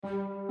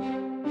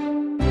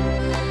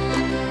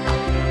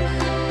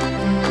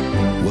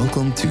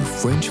Welcome to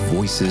French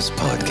Voices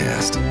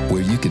Podcast,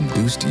 where you can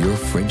boost your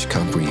French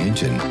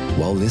comprehension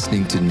while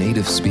listening to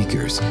native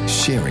speakers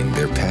sharing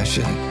their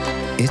passion.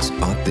 It's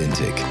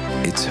authentic.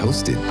 It's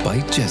hosted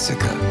by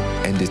Jessica,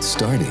 and it's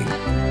starting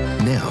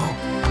now.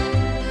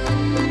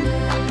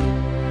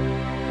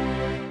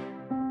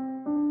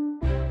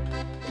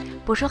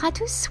 Bonjour à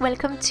tous,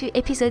 welcome to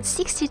episode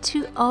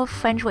 62 of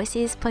French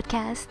Voices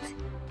podcast.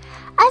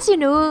 As you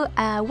know,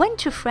 I went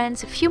to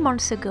France a few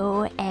months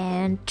ago,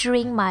 and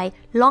during my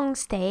long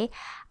stay,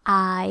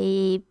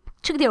 I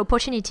took the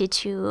opportunity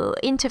to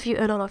interview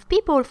a lot of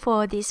people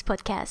for this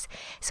podcast.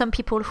 Some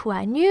people who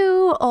I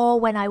knew, or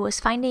when I was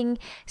finding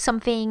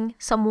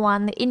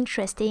someone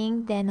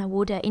interesting, then I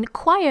would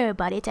inquire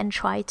about it and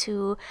try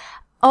to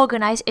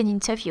organize an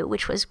interview,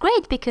 which was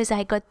great because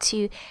I got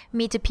to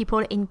meet the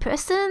people in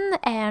person,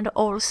 and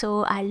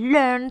also I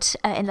learned,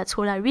 and that's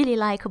what I really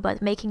like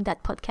about making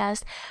that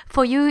podcast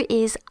for you,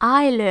 is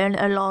I learn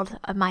a lot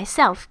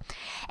myself.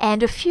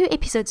 And a few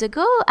episodes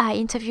ago, I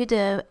interviewed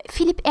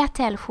Philippe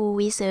Hertel, who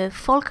is a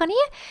falconer,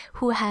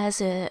 who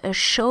has a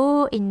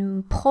show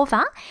in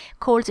Provins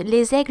called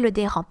Les Aigles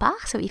des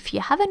Remparts. So if you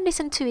haven't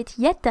listened to it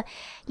yet,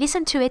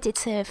 listen to it.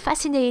 It's a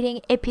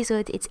fascinating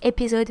episode. It's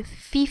episode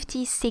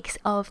 56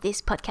 of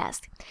this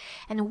podcast.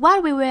 And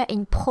while we were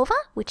in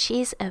Provins, which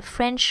is a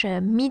French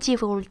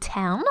medieval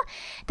town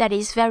that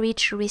is very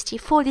touristy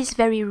for this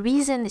very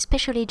reason,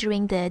 especially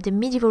during the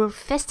medieval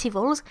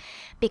festivals,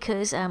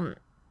 because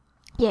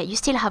you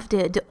still have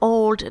the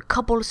old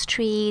cobble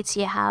streets,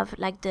 you have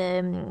like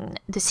the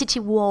city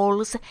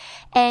walls,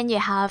 and you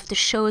have the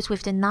shows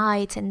with the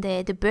knights and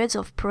the birds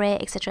of prey,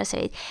 etc.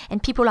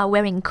 And people are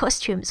wearing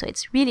costumes, so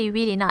it's really,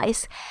 really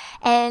nice.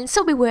 And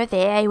so we were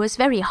there, it was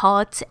very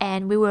hot,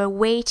 and we were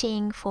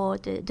waiting for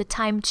the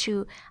time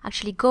to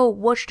actually go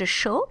watch the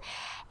show.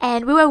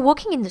 And we were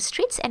walking in the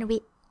streets, and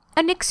we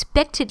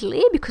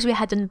unexpectedly, because we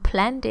hadn't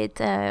planned it,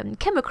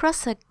 came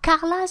across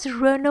Carla's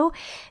Renault,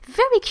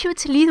 very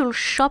cute little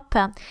shop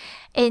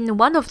in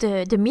one of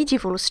the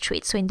medieval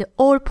streets, so in the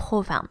old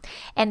Provins.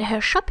 And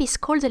her shop is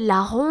called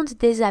La Ronde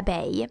des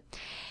Abeilles.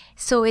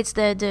 So it's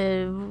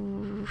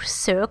the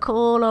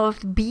circle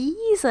of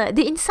bees.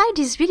 The inside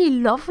is really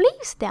lovely.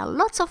 So there are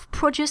lots of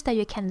produce that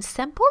you can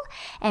sample,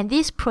 and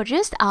these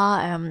produce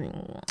are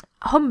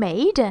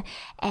homemade,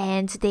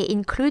 and they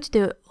include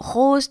the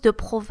Rose de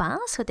Provins.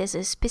 So there's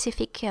a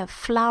specific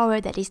flower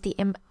that is the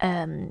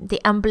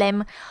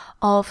emblem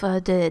of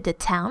the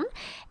town,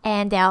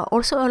 and there are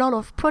also a lot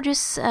of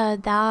produce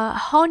that are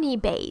honey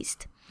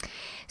based.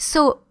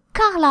 So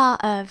Carla,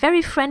 a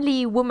very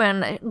friendly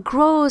woman,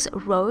 grows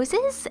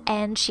roses,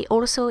 and she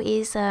also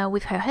is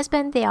with her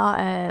husband. They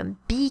are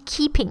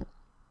beekeeping.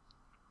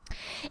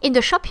 In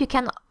the shop you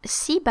can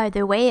see, by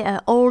the way,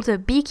 all the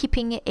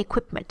beekeeping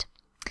equipment.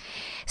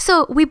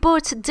 So we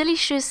bought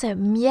delicious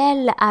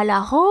miel à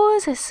la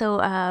rose, so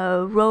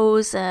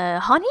rose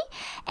honey,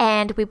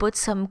 and we bought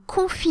some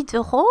confit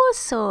de rose,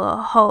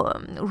 so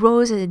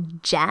rose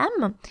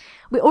jam.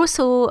 We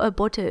also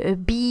bought a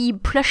bee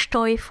plush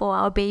toy for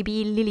our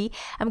baby Lily.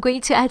 I'm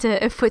going to add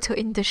a photo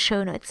in the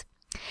show notes.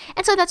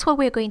 And so that's what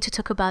we're going to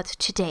talk about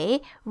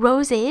today,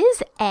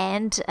 roses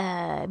and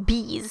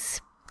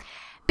bees.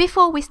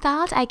 Before we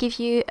start, I give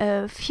you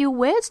a few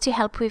words to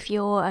help with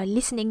your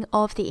listening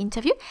of the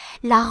interview.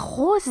 La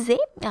rosée,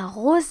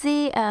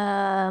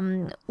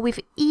 with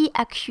E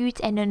acute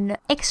and an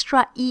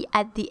extra E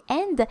at the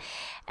end.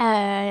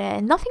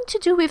 Nothing to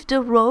do with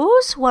the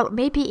rose. Well,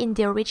 maybe in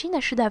the origin, I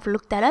should have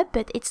looked that up,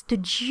 but it's the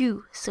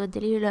dew. So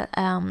the little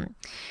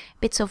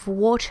bits of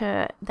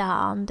water that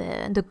are on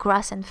the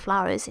grass and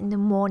flowers in the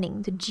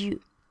morning, the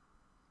dew.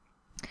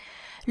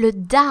 Le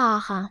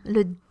dard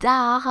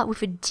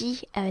with a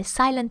D,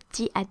 silent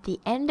D at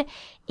the end,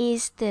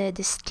 is the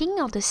sting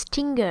or the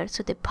stinger.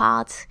 So the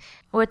part,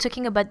 we're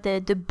talking about the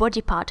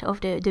body part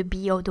of the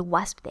bee or the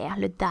wasp there,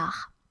 le dard.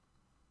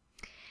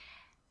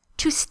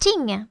 To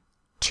sting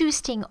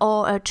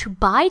or to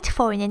bite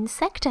for an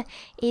insect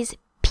is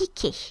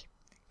piquer.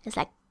 It's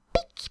like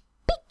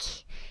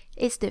pique.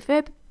 It's the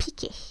verb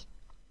piquer.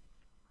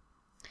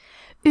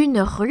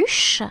 Une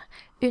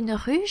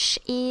ruche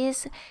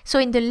is, so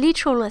in the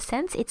literal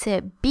sense, it's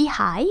a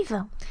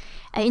beehive.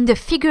 In the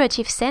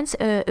figurative sense,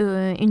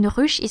 une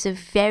ruche is a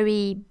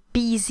very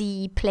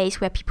busy place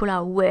where people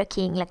are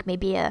working, like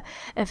maybe a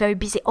very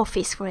busy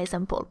office, for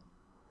example.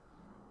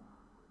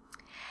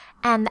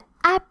 An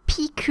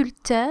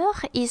apiculteur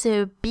is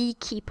a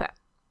beekeeper.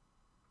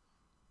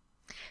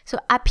 So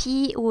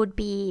api would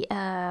be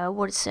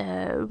what's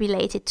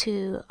related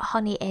to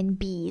honey and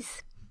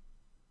bees.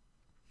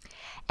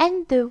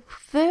 And the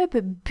verb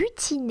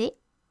butiner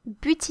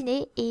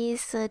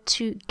is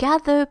to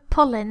gather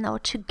pollen or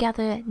to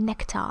gather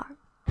nectar.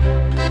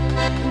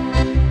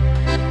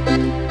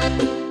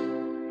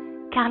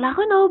 Carla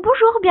Renault,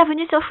 bonjour,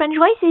 bienvenue sur French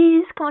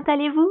Voices. Comment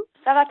allez-vous?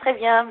 Ça va très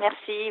bien,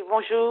 merci.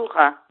 Bonjour.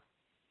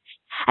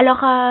 Alors,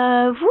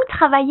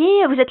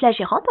 vous êtes la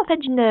gérante en fait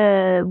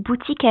d'une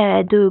boutique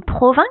de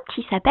Provins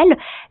qui s'appelle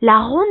La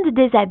Ronde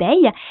des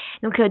Abeilles.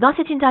 Donc, dans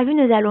cette interview,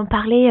 nous allons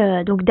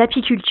parler donc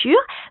d'apiculture,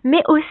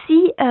 mais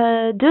aussi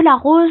de la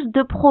rose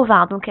de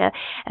Provins. Donc,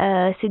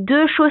 c'est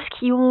deux choses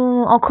qui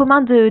ont en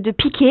commun de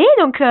piquer.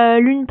 Donc,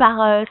 l'une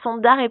par son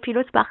dard et puis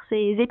l'autre par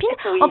ses épines.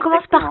 Oui, On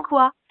commence par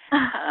quoi?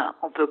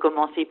 On peut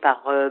commencer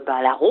par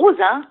la rose,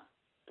 hein.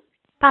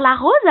 Par la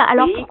rose?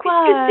 Alors, Oui,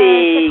 pourquoi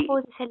puisque cette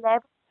rose est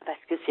célèbre? parce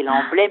que c'est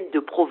l'emblème de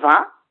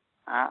Provins,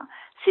 hein.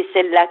 C'est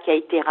celle-là qui a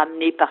été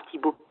ramenée par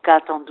Thibaut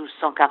IV en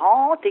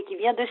 1240 et qui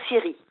vient de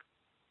Syrie.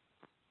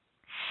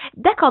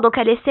 D'accord, donc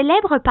elle est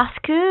célèbre parce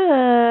que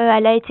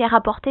elle a été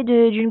rapportée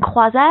d'une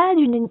croisade,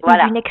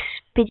 Voilà. d'une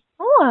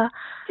expédition.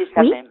 C'est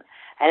ça Oui. même.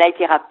 Elle a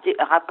été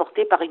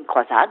rapportée par une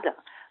croisade.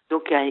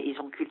 Donc, ils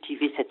ont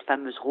cultivé cette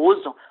fameuse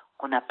rose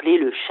qu'on appelait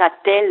le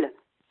châtel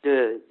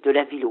de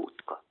la ville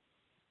haute, quoi.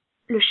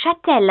 Le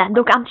châtel,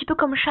 donc un petit peu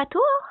comme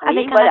château, Oui,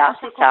 avec voilà, un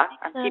c'est ça.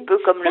 Un petit peu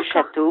comme le D'accord.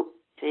 château,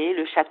 c'est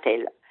le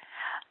châtel.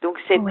 Donc,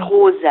 cette Oui.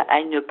 rose a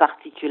une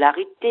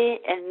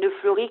particularité, elle ne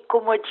fleurit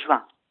qu'au mois de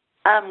juin.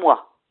 Un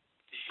mois.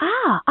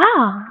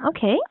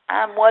 Ok.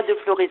 Un mois de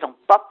floraison,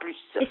 pas plus.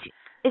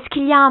 Est-ce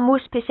qu'il y a un mot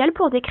spécial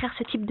pour décrire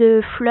ce type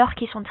de fleurs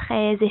qui sont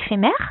très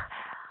éphémères?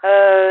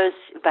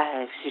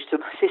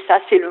 Justement, c'est ça,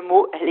 c'est le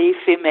mot, elle est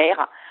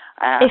éphémère.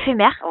 Hein.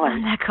 Éphémère, Ouais.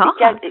 d'accord.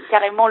 C'est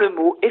carrément le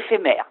mot,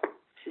 éphémère.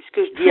 C'est ce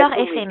que je dis Fleur à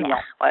tous mes éphémère. clients.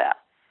 Voilà.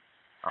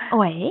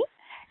 Oui.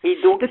 Et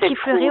donc Qui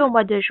fleurit au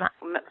mois de juin.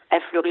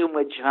 Elle fleurit au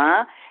mois de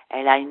juin.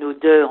 Elle a une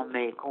odeur,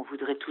 mais qu'on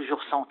voudrait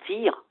toujours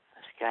sentir,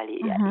 parce qu'elle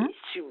est, elle est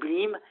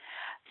sublime.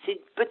 C'est une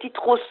petite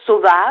rose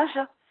sauvage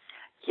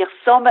qui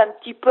ressemble un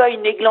petit peu à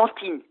une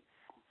églantine.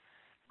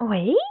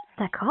 Oui,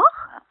 d'accord.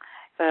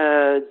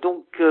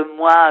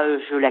 Moi,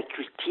 je la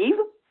cultive.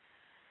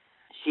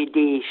 J'ai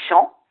des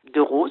champs de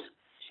roses.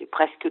 J'ai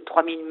presque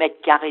 3000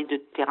 mètres carrés de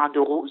terrain de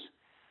roses.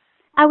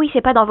 Ah oui,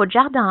 c'est pas dans votre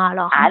jardin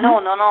alors. Ah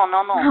non.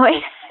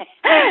 Oui.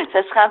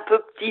 Ça serait un peu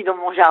petit dans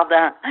mon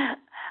jardin.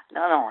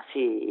 Non,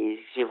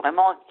 j'ai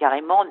vraiment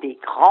carrément des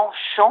grands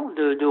champs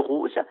de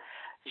roses.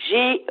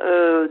 J'ai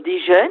des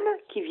jeunes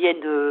qui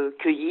viennent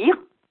cueillir,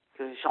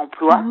 que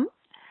j'emploie.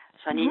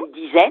 J'en ai une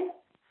dizaine.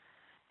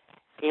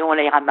 Et on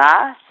les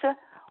ramasse,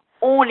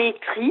 on les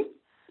trie,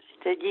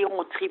 c'est-à-dire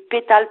on trie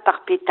pétale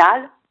par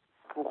pétale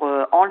pour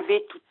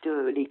enlever toutes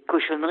les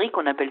cochonneries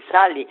qu'on appelle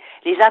ça, les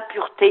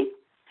impuretés.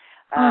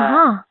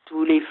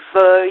 Tous les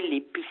feuilles,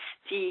 les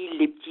pistils,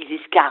 les petits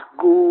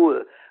escargots,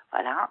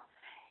 voilà.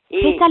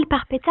 Et pétale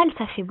par pétale,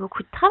 ça fait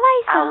beaucoup de travail,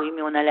 ça. Ah oui,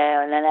 mais on a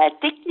la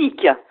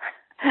technique.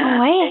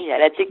 Oui. Il y a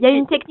la technique. Il y a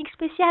une technique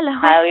spéciale.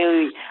 Ouais. Ah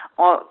oui.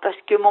 Parce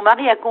que mon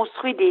mari a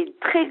construit des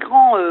très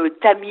grands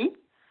tamis.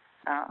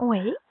 Hein.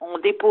 Oui. On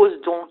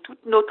dépose donc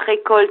toute notre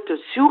récolte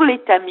sur les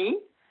tamis.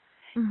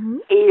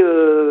 Et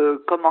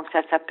comment que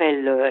ça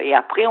s'appelle et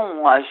après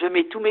je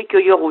mets tous mes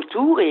cueilleurs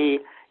autour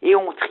et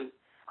on trie.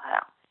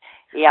 Voilà.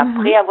 Et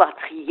après avoir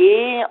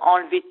trié,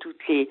 enlevé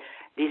toutes les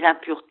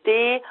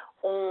impuretés,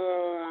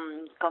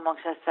 on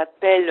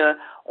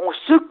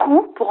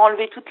secoue pour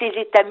enlever toutes les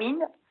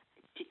étamines,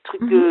 petits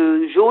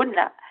trucs jaunes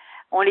là.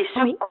 On les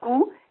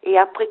secoue et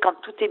après quand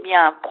tout est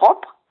bien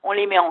propre, on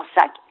les met en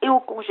sac et au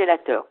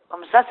congélateur.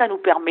 Comme ça nous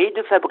permet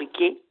de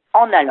fabriquer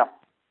en allant.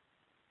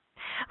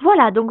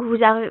 Voilà, donc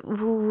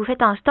vous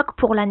faites un stock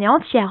pour l'année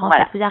entière, en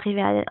fait. Vous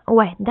arrivez à...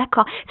 Ouais,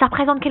 d'accord. Ça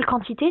représente quelle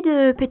quantité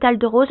de pétales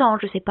de rose en,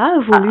 je sais pas,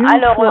 volume,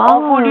 en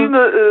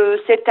volume,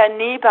 cette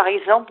année, par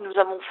exemple, nous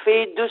avons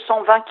fait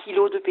 220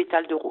 kilos de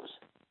pétales de rose.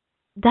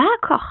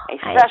 D'accord. Et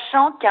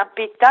sachant qu'un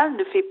pétale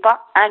ne fait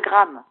pas 1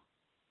 gramme.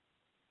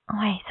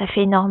 Ouais, ça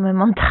fait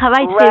énormément de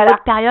travail. Voilà. C'est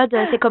votre période,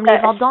 c'est comme les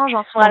vendanges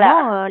en ce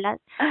moment. Là.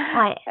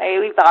 Ouais. Et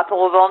oui, par rapport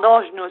aux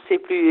vendanges, nous, c'est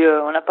plus,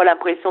 on n'a pas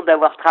l'impression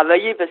d'avoir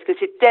travaillé parce que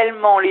c'est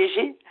tellement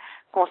léger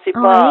qu'on sait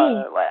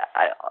pas. Voilà.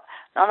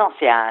 Alors, non,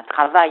 c'est un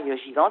travail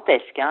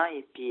gigantesque, hein.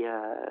 Et puis,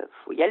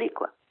 faut y aller,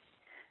 quoi.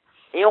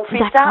 Et on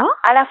fait ça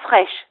à la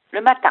fraîche, le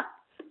matin.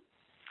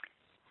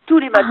 Tous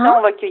les matins,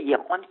 on va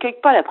cueillir. On ne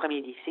cueille pas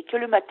l'après-midi, c'est que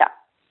le matin.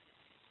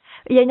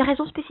 Il y a une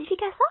raison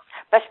spécifique à ça?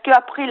 Parce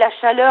qu'après, la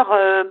chaleur,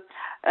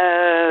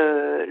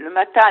 le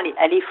matin,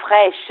 elle est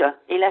fraîche.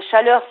 Et la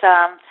chaleur,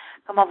 ça,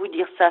 comment vous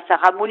dire ça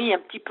ramollit un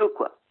petit peu,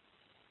 quoi.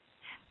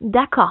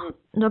 D'accord.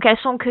 Donc, elles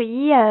sont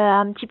cueillies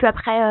un petit peu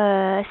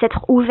après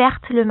s'être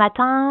ouvertes le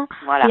matin.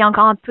 Voilà. Il y a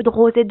encore un peu de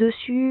rosée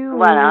dessus.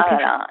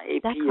 Voilà.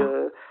 Et puis,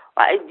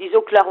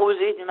 disons que la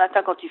rosée du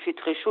matin, quand il fait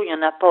très chaud, il n'y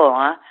en a pas,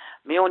 hein.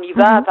 Mais on y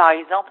va, par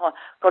exemple,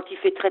 quand il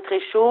fait très très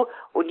chaud,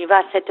 on y va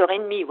à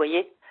 7h30, vous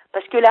voyez.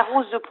 Parce que la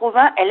rose de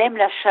Provins, elle aime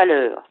la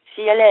chaleur.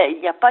 Si il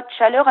n'y a pas de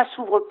chaleur, elle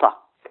s'ouvre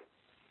pas.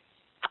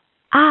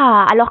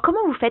 Ah, alors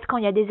comment vous faites quand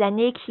il y a des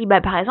années qui,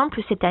 par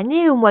exemple, cette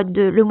année, le mois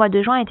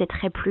de juin était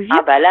très pluvieux.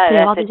 Ah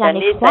là, cette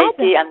année, ça a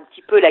été un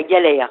petit peu la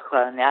galère,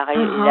 quoi.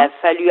 Il a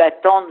fallu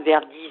attendre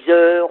vers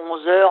 10h,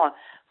 11h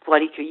pour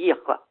aller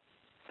cueillir, quoi.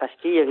 Parce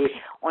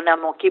on a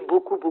manqué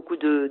beaucoup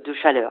de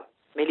chaleur.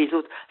 Mais les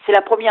autres, c'est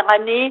la première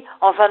année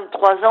en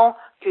 23 ans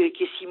qui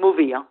est si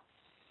mauvais, hein.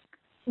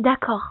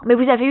 D'accord. Mais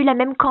vous avez eu la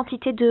même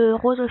quantité de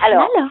roses au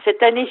Alors, final?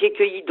 cette année, j'ai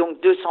cueilli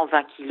donc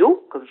 220 kilos,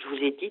 comme je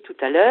vous ai dit tout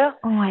à l'heure,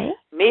 Ouais.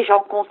 mais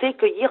j'en comptais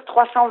cueillir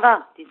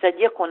 320,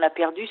 c'est-à-dire qu'on a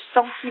perdu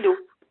 100 kilos.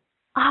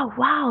 Ah,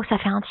 waouh, ça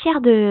fait un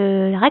tiers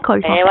de la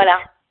récolte, en Et fait. voilà.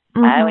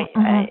 Ah oui,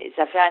 Mhm.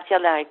 ça fait un tiers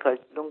de la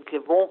récolte. Donc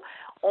bon,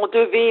 on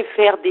devait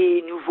faire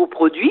des nouveaux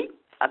produits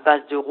à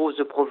base de roses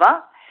de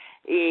Provins.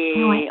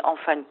 Et Ouais. en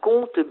fin de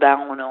compte,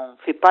 on n'en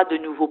fait pas de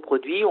nouveaux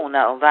produits. On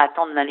va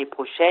attendre l'année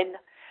prochaine.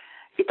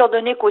 Étant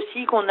donné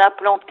qu'aussi qu'on a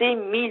planté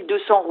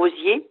 1200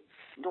 rosiers.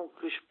 Donc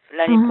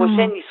l'année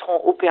prochaine, ils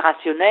seront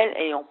opérationnels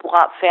et on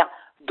pourra faire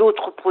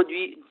d'autres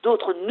produits,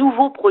 d'autres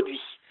nouveaux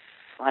produits.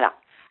 Voilà.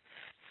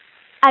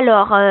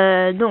 Alors,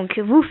 donc,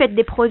 vous faites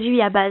des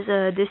produits à base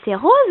de ces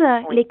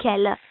roses, Oui.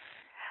 lesquels?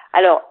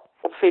 Alors,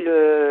 on fait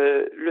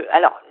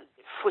alors,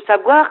 faut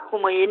savoir qu'au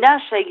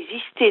Moyen-Âge, ça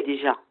existait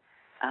déjà.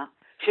 Hein.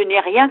 Je n'ai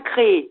rien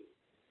créé.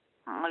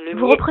 Hein.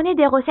 Vous reprenez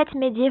des recettes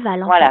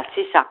médiévales, en Voilà,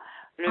 fait. c'est ça.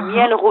 Le Uh-huh.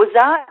 miel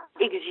rosa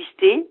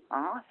existait.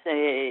 Hein.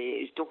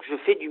 Donc, je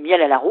fais du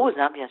miel à la rose,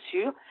 hein, bien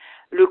sûr.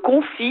 Le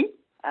confit,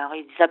 alors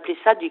ils appelaient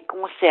ça des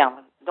conserves.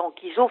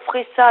 Donc, ils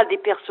offraient ça à des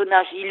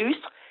personnages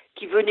illustres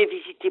qui venaient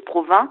visiter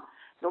Provins.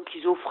 Donc,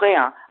 ils offraient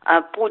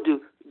un pot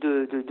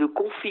de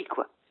confit,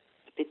 quoi.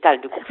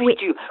 Pétales de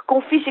confiture. Oui.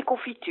 Confit, c'est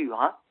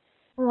confiture, hein.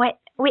 Ouais,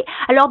 oui.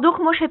 Alors donc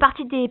moi je fais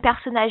partie des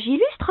personnages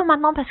illustres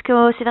maintenant parce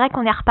que c'est vrai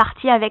qu'on est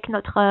reparti avec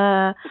notre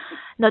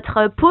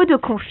pot de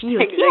confit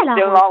aussi.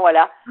 Exactement,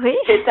 voilà. Oui.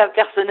 C'est un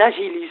personnage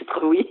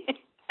illustre, oui.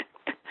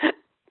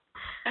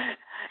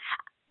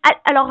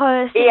 Alors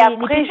c'est et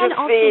après les pétales je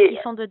entiers fais,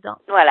 qui sont dedans.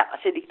 voilà,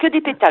 c'est que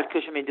des pétales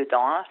que je mets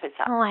dedans, hein, c'est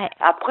ça. Ouais.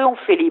 Après on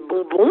fait les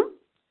bonbons,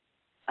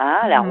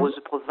 hein, la rose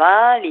de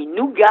Provins, les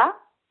nougats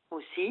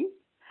aussi.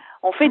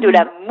 On fait de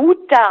la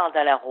moutarde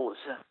à la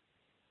rose.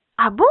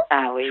 Ah bon?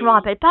 Ah oui. Je me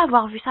rappelle pas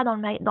avoir vu ça dans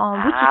le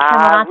boutique.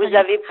 Ah, vous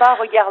n'avez pas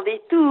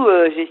regardé tout,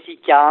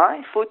 Jessica. Hein,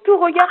 il faut tout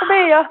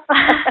regarder. Hein.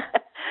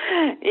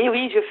 Et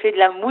oui, je fais de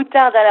la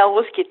moutarde à la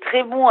rose qui est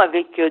très bon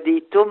avec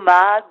des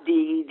tomates,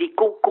 des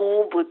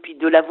concombres, puis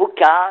de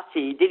l'avocat.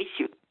 C'est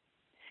délicieux.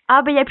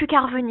 Ah ben il n'y a plus qu'à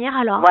revenir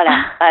alors.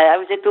 Voilà,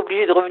 vous êtes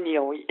obligé de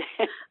revenir, oui.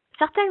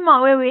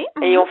 Certainement, oui, oui.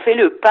 Et on fait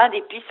le pain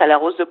d'épices à la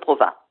rose de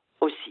Provins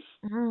aussi.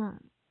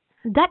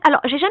 Alors,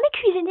 j'ai jamais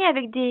cuisiné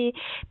avec des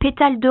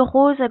pétales de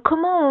rose.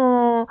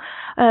 Comment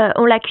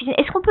on la cuisine?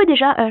 Est-ce qu'on peut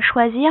déjà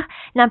choisir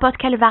n'importe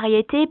quelle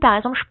variété? Par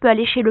exemple, je peux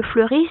aller chez le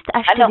fleuriste,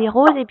 acheter des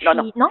roses et puis...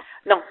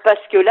 Non,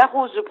 parce que la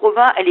rose de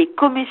Provins, elle est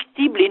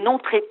comestible et non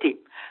traitée.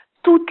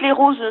 Toutes les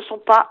roses ne sont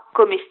pas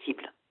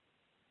comestibles.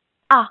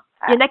 Ah,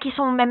 il y en a qui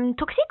sont même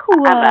toxiques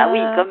ou... Ah bah oui,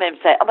 quand même.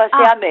 C'est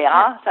amer,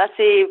 hein. Ça,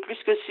 c'est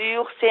plus que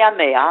sûr, c'est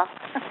amer, hein.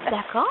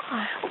 D'accord.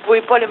 Vous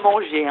pouvez pas le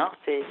manger, hein.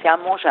 C'est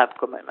immangeable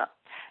quand même. Hein.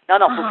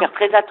 Non, faut faire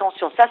très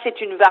attention. Ça,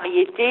 c'est une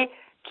variété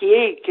qui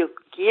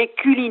est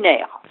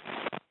culinaire.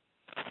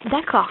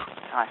 D'accord.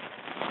 Ouais.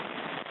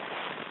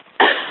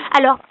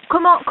 Alors,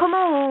 comment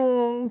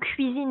on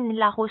cuisine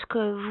la rose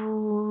que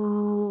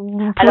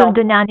vous pouvez me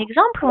donner un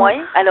exemple? Oui,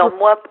 alors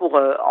moi,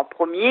 en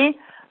premier,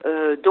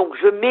 donc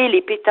je mets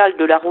les pétales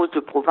de la rose de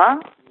Provins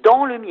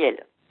dans le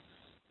miel.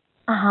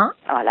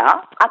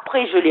 Voilà.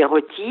 Après, je les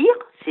retire,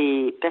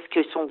 c'est parce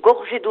qu'ils sont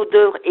gorgés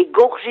d'odeur et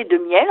gorgés de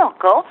miel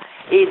encore.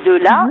 Et de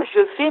là,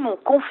 je fais mon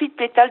confit de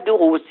pétales de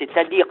rose,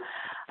 c'est-à-dire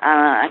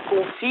un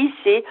confit,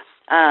 c'est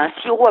un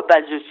sirop à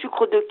base de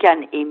sucre de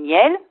canne et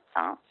miel,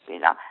 hein, c'est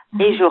là.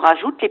 Et je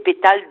rajoute les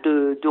pétales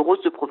de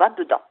rose de Provins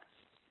dedans.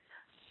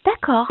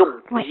 D'accord.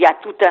 Donc, il y a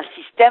tout un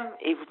système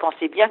et vous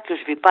pensez bien que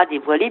je ne vais pas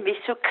dévoiler mes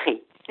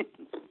secrets.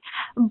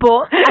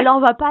 Bon, alors on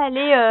va pas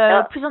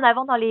aller plus en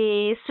avant dans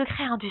les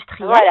secrets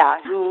industriels. Voilà,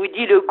 je vous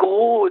dis le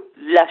gros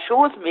de la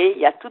chose, mais il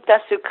y a tout un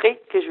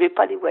secret que je ne vais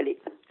pas dévoiler.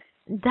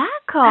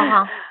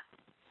 D'accord.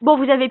 Bon,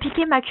 vous avez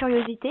piqué ma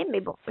curiosité, mais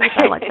bon, je n'ai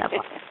pas le droit de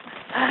savoir.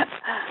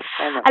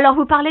 Alors,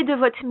 vous parlez de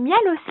votre miel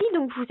aussi,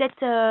 donc vous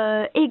êtes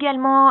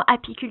également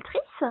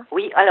apicultrice?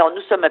 Oui, alors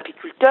nous sommes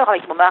apiculteurs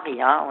avec mon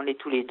mari, hein, on est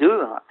tous les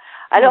deux. Hein.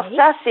 Alors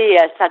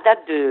ça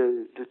date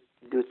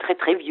de très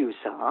très vieux,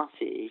 ça. Hein.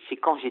 C'est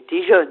quand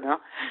j'étais jeune. Hein.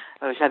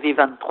 J'avais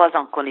 23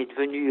 ans qu'on est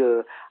devenu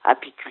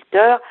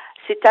apiculteur.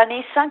 C'est un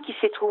essaim qui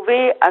s'est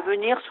trouvé à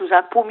venir sous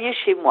un pommier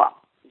chez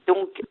moi.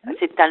 Donc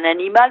c'est un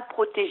animal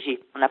protégé.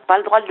 On n'a pas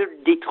le droit de le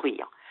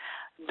détruire.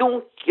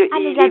 Donc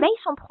les abeilles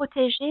sont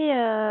protégées,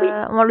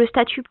 ont le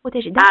statut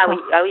protégé. D'accord.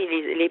 Ah oui,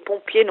 les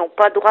pompiers n'ont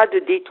pas le droit de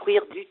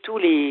détruire du tout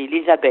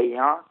les abeilles.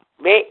 Hein.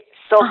 Mais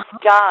sauf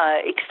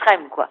cas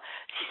extrême, quoi.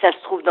 Si ça se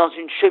trouve dans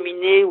une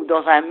cheminée ou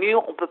dans un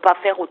mur, on peut pas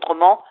faire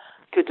autrement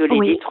que de les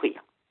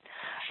détruire.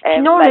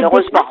 Sinon,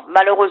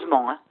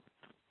 malheureusement. Hein.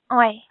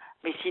 Ouais.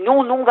 Mais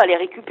sinon, nous, on va les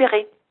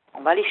récupérer.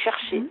 On va les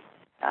chercher.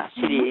 Hein,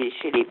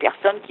 chez les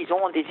personnes qui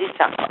ont des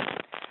essaims.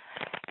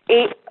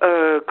 Et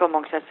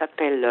comment que ça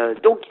s'appelle?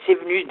 Donc, c'est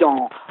venu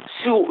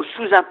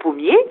sous un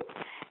pommier.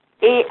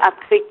 Et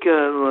après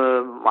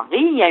que Marie,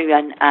 il y a eu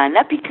un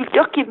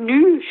apiculteur qui est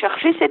venu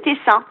chercher cet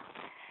essaim.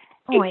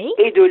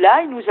 Et de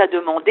là, il nous a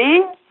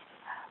demandé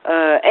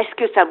est-ce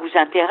que ça vous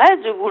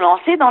intéresse de vous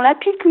lancer dans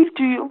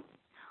l'apiculture?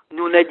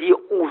 Nous, on a dit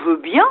on veut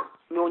bien,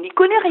 mais on n'y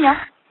connaît rien.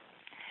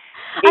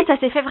 Ah, ça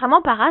s'est fait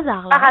vraiment par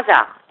hasard, là. Par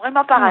hasard,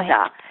 vraiment par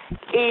hasard.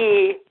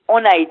 Et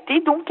on a été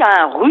donc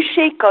à un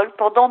rucher école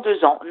pendant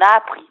 2 ans.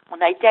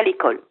 On a été à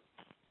l'école.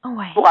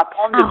 Ouais. Pour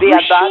apprendre le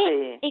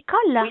rucher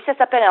école, là? Oui, ça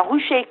s'appelle un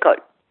rucher école.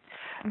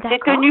 C'est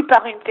tenu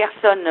par une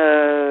personne,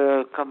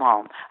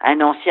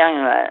 un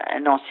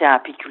ancien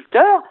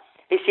apiculteur,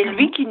 et c'est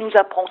lui qui nous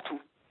apprend tout,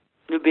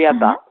 le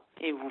b.a.-ba.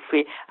 Et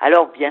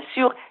alors bien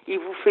sûr, il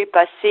vous fait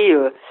passer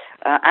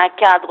un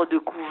cadre de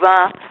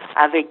couvain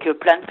avec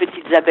plein de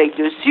petites abeilles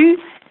dessus.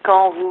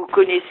 Quand vous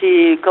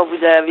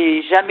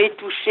avez jamais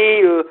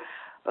touché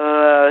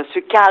ce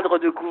cadre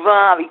de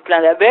couvain avec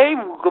plein d'abeilles,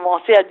 vous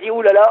commencez à dire,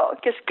 oh là là,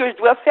 qu'est-ce que je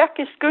dois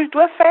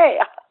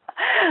faire?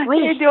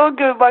 Oui. Et donc,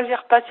 j'ai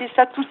repassé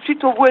ça tout de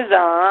suite au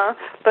voisin,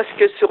 parce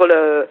que sur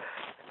le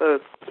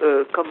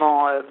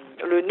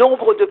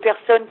nombre de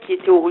personnes qui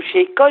étaient au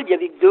rucher école, il y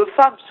avait que 2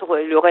 femmes. Sur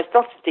le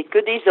restant, c'était que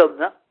des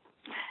hommes. Hein.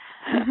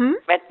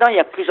 Maintenant, il y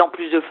a de plus en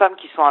plus de femmes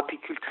qui sont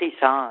apicultrices.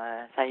 Ça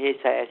y est,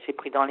 c'est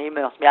pris dans les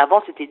mœurs. Mais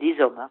avant, c'était des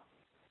hommes. Hein.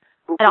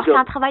 Alors, c'est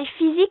un travail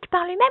physique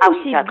par lui-même ou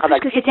c'est un travail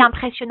physique? C'était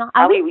impressionnant.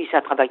 Oui, c'est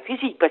un travail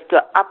physique. Parce que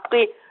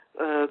après,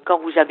 quand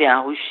vous avez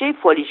un rucher, il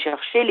faut aller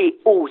chercher les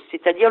hausses,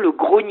 c'est-à-dire le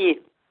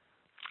grenier.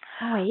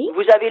 Oui.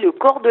 Vous avez le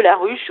corps de la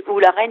ruche où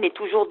la reine est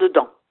toujours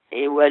dedans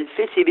et où elle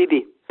fait ses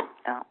bébés.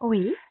 Hein.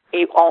 Oui.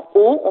 Et en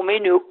haut, on met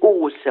une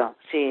hausse.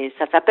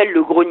 Ça s'appelle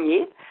le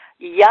grenier.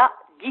 Il y a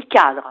 10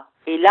 cadres.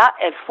 Et là,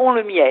 elles font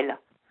le miel.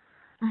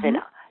 C'est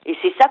là. Et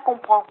c'est ça qu'on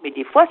prend. Mais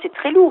des fois, c'est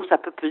très lourd. Ça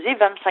peut peser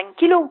 25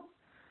 kilos.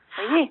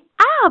 Vous voyez?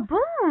 Ah bon?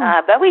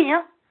 Ah bah oui,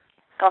 hein.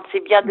 Quand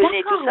c'est bien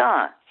donné tout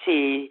ça,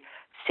 c'est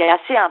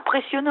assez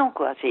impressionnant,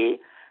 quoi.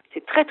 C'est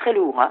très très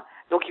lourd, hein.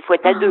 Donc il faut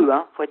être à 2,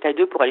 hein. Il faut être à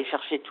 2 pour aller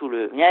chercher tout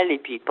le miel et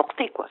puis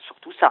porter, quoi,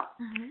 surtout ça.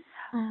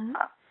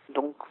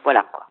 Donc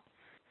voilà, quoi.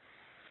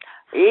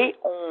 Et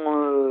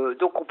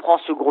donc on prend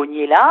ce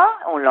grenier-là,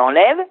 on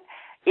l'enlève,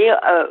 et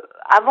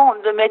avant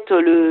de mettre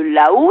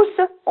la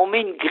hausse, on met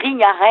une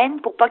grille à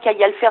reine pour pas qu'il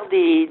y ait à le faire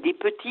des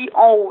petits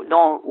en haut,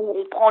 où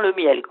on prend le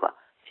miel, quoi.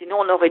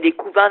 Sinon on aurait des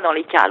couvains dans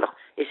les cadres,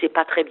 et c'est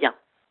pas très bien.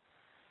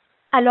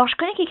 Alors, je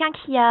connais quelqu'un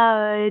qui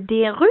a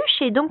des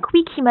ruches et donc,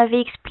 oui, qui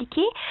m'avait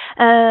expliqué,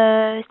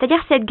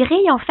 c'est-à-dire cette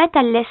grille, en fait,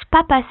 elle laisse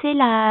pas passer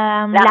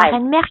la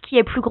reine-mère qui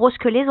est plus grosse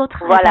que les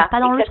autres. Voilà, elle passe pas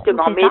dans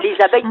exactement, le trou, mais les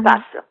abeilles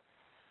passent.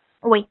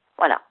 Oui.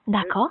 Voilà.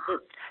 D'accord.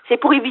 C'est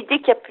pour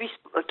éviter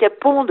qu'elles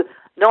pondent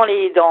dans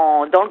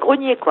le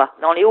grenier, quoi,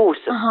 dans les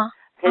hausses.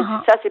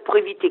 Ça, c'est pour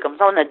éviter, comme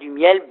ça, on a du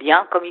miel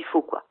bien comme il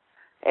faut, quoi.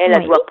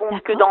 Elle doit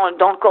pondre que dans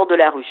le corps de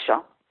la ruche,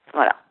 hein.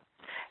 Voilà.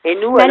 Et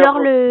nous,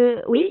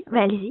 Oui,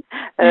 mais allez-y.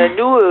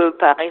 Nous,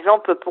 par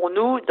exemple, pour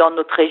nous, dans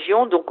notre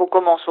région, donc on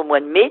commence au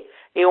mois de mai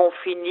et on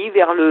finit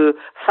vers le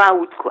fin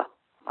août, quoi.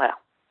 Voilà,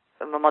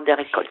 le moment des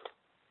récoltes.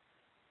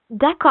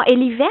 D'accord. Et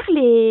l'hiver,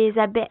 les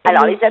abeilles...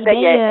 Alors, les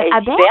abeilles, elles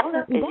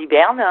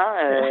hibernent, hein,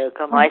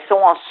 elles sont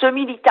en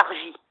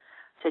semi-lithargie,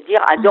 c'est-à-dire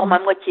elles dorment à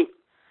moitié.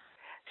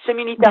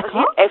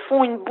 Semi-lithargie, elles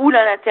font une boule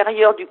à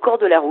l'intérieur du corps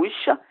de la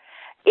ruche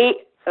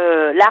et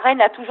la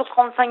reine a toujours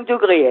 35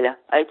 degrés, elle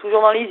est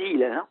toujours dans les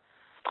îles, hein.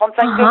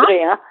 35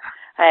 degrés, hein.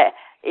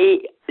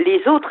 Et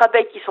les autres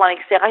abeilles qui sont à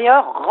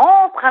l'extérieur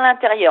rentrent à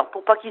l'intérieur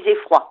pour pas qu'ils aient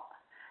froid.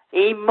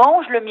 Et ils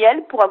mangent le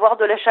miel pour avoir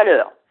de la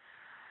chaleur.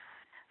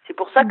 C'est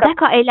pour ça que...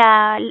 D'accord. Et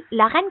la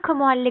reine,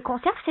 comment elle les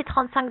conserve, ces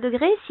 35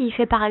 degrés, s'il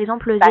fait par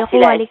exemple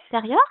 0 à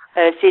l'extérieur?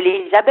 C'est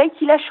les abeilles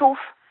qui la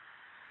chauffent.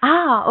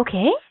 Ah, ok.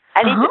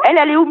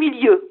 Elle est au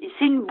milieu.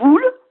 C'est une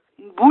boule,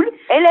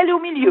 elle est au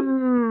milieu.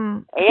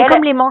 C'est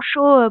comme les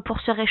manchots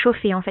pour se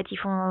réchauffer, en fait. Ils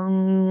font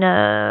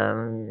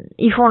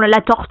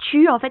la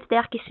tortue, en fait,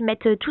 c'est-à-dire qu'ils se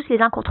mettent tous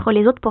les uns contre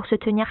les autres pour se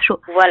tenir chaud.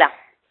 Voilà.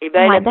 Et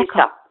elle a fait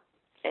ça.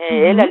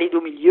 Et elle est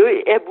au milieu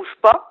et elle bouge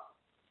pas.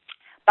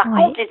 Par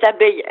contre, les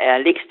abeilles à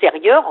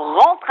l'extérieur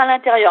rentrent à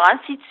l'intérieur,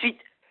 ainsi de suite.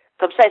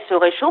 Comme ça, elles se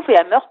réchauffent et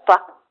elles meurent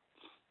pas.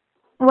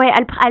 Ouais,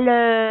 elles prennent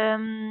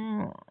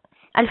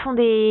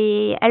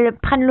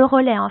le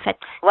relais, en fait.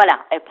 Voilà,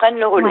 elles prennent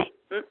le relais.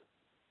 Ouais.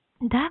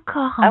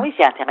 D'accord. Ah oui,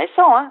 c'est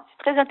intéressant, hein. C'est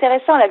très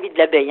intéressant, la vie de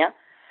l'abeille, hein.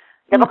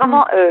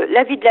 Vraiment,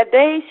 la vie de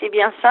l'abeille, c'est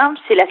bien simple,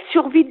 c'est la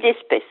survie de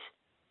l'espèce.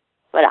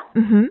 Voilà.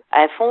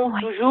 Elles font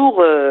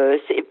toujours,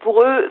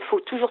 pour eux, il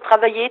faut toujours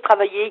travailler,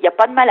 il n'y a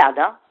pas de malade,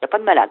 hein. Il n'y a pas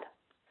de malade.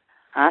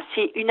 Hein,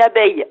 si une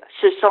abeille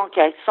sent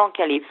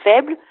qu'elle est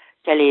faible,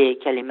 qu'elle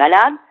est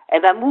malade,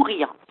 elle va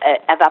mourir.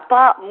 Elle va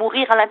pas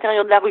mourir à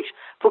l'intérieur de la ruche.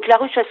 Faut que la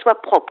ruche, elle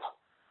soit propre.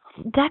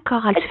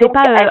 D'accord, elle se fait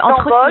pas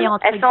entretenir.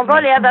 Elle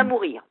s'envole et elle va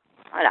mourir.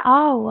 Voilà.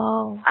 Oh,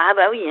 wow. Ah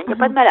bah oui, il n'y a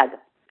pas de malade.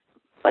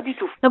 Pas du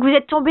tout. Donc vous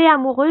êtes tombée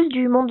amoureuse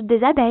du monde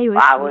des abeilles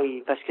aussi. Ah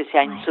oui, parce que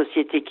c'est une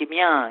société qui est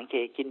bien,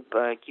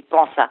 qui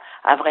pense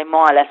à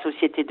vraiment à la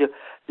société de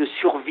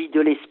survie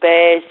de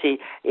l'espèce et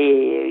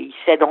ils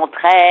s'aident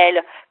entre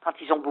elles. Quand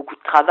ils ont beaucoup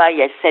de travail,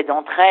 elles s'aident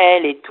entre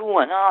elles et tout.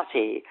 Non,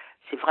 c'est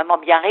vraiment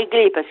bien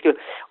réglé parce que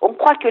on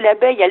croit que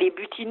l'abeille elle est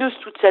butineuse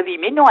toute sa vie,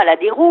 mais non, elle a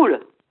des rôles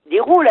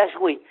à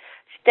jouer.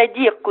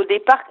 C'est-à-dire qu'au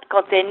départ,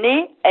 quand elle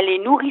naît, elle est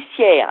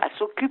nourricière. Elle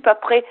s'occupe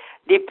après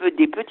des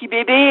petits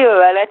bébés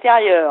à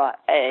l'intérieur.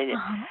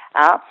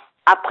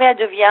 Après, elle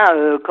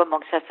devient, comment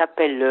que ça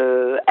s'appelle,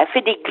 elle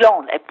fait des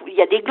glandes. Il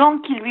y a des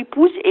glandes qui lui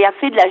poussent et elle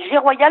fait de la gelée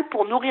royale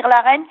pour nourrir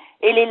la reine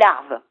et les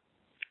larves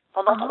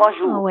pendant 3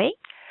 jours. Oui.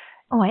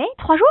 Ouais,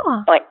 3 jours?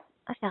 Ouais.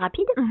 Ah, c'est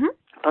rapide.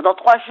 Pendant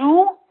 3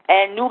 jours,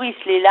 elles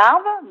nourrissent les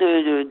larves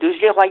de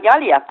gelée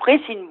royale et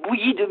après, c'est une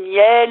bouillie de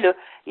miel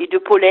et de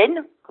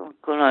pollen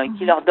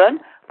qu'ils leur donnent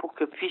pour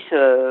que puissent,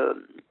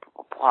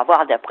 pour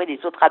avoir d'après des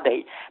autres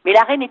abeilles. Mais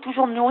la reine est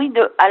toujours nourrie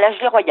à la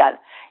gelée royale.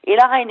 Et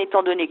la reine,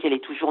 étant donné qu'elle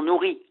est toujours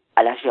nourrie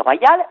à la gelée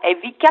royale, elle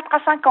vit 4 à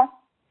 5 ans.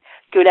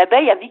 Que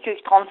l'abeille a vit que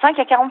 35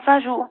 à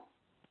 45 jours.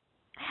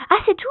 Ah,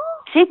 c'est tout?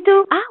 C'est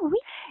tout. Ah oui,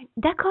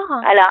 d'accord.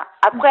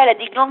 Après, elle a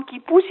des glandes qui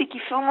poussent et qui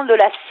font de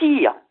la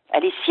cire.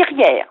 Elle est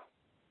cirière.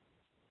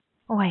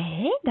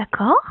 Ouais,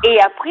 d'accord. Et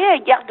après,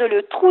 elle garde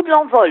le trou de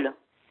l'envol.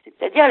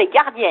 C'est-à-dire les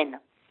gardiennes.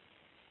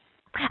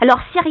 Alors,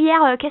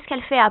 cirière, qu'est-ce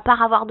qu'elle fait à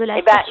part avoir de la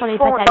cire sur les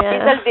pétales? Dans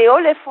les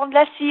alvéoles, elles font de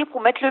la cire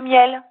pour mettre le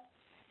miel.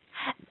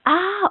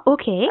 Ah,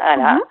 ok.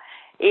 Voilà.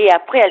 Et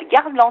après, elle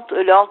garde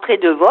l'entrée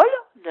de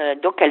vol,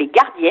 donc elle est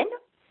gardienne.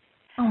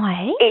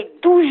 Ouais. Et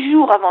 12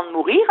 jours avant de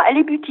mourir, elle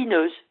est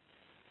butineuse.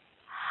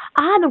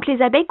 Ah, donc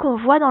les abeilles qu'on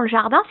voit dans le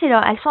jardin,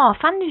 elles sont en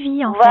fin de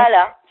vie, en fait.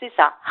 Voilà, c'est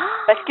ça.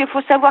 Parce qu'il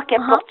faut savoir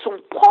qu'elle porte son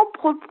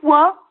propre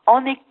poids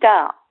en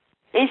nectar.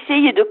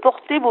 Essayez de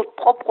porter votre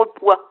propre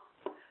poids.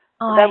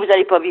 Ouais. Ben, vous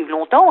n'allez pas vivre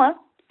longtemps, hein.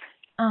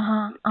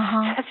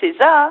 C'est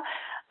ça, hein.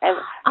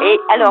 Et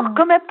alors,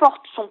 comme elle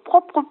porte son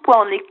propre poids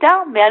en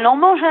nectar, mais elle en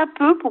mange un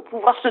peu pour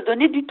pouvoir se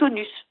donner du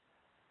tonus.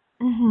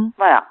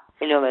 Voilà.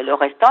 Et le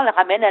restant, elle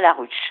ramène à la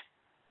ruche.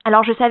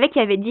 Alors, je savais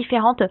qu'il y avait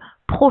différentes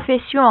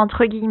professions,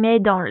 entre guillemets,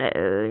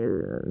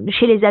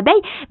 chez les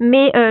abeilles,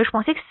 mais je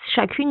pensais que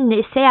chacune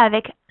naissait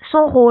avec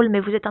son rôle.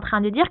 Mais vous êtes en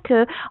train de dire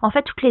que, en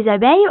fait, toutes les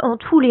abeilles ont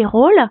tous les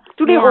rôles.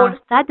 Tous les rôles.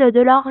 À un stade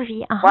de leur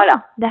vie.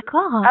 Voilà.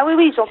 D'accord. Ah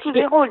oui, ils ont tous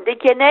les rôles. Dès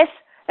qu'elles naissent,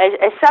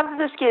 elles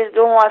savent ce qu'elles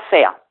ont à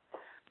faire.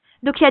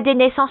 Donc, il y a des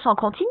naissances en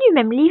continu,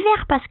 même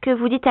l'hiver, parce que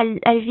vous dites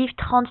elles vivent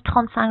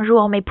 30-35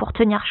 jours, mais pour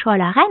tenir chaud à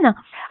la reine,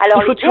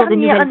 alors, il faut toujours de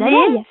nouvelles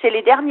abeilles. C'est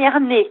les dernières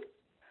nées.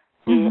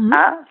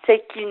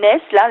 Celles qui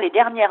naissent, là, les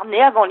dernières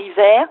nées avant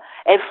l'hiver,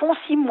 elles font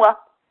 6 mois.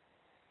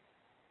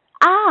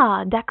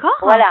 Ah, d'accord.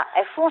 Voilà,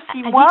 elles font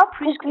 6 mois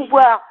pour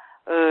pouvoir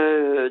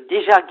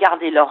déjà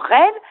garder leur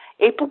reine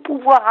et pour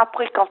pouvoir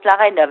après, quand la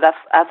reine elle va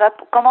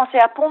commencer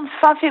à pondre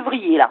fin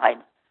février, la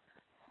reine.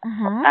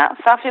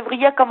 Fin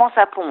février, elle commence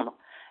à pondre.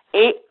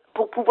 Et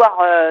pour pouvoir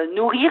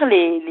nourrir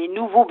les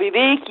nouveaux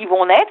bébés qui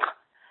vont naître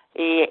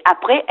et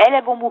après,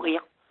 elles vont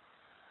mourir.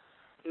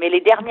 Mais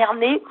les dernières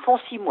nées font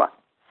 6 mois.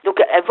 Donc,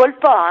 elles volent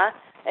pas, hein.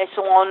 Elles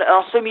sont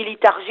en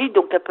semi-léthargie,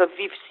 donc elles peuvent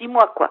vivre 6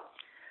 mois, quoi.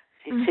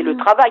 C'est le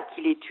travail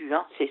qui les tue,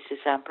 hein.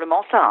 C'est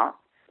simplement ça, hein.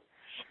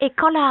 Et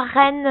quand la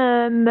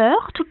reine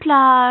meurt, toute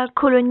la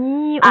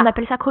colonie, on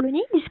appelle ça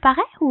colonie,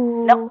 disparaît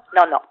ou... Non,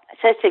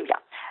 ça c'est bien.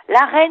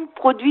 La reine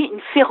produit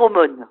une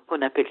phéromone,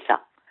 qu'on appelle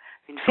ça.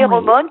 Une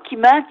phéromone qui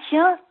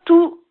maintient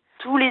tous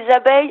les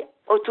abeilles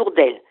autour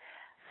d'elle.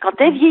 Quand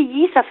elle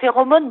vieillit, sa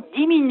phéromone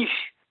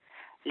diminue.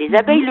 Les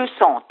abeilles le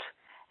sentent.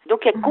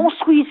 Donc elles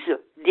construisent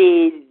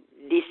des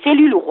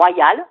cellules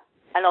royales.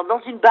 Alors dans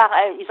une barre,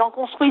 ils en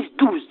construisent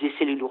 12 des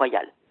cellules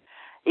royales.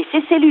 Et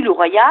ces cellules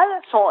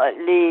royales sont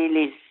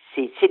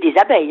c'est des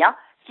abeilles, hein,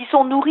 qui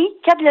sont nourries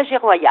qu'à de la gelée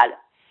royale.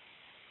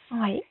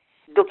 Oui.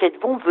 Donc elles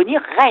vont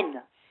devenir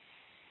reines.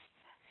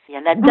 Il y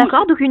en a 12.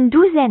 D'accord, donc une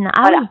douzaine.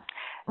 Ah voilà.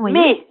 Oui.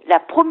 Mais la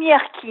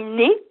première qui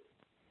naît,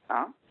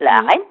 hein, la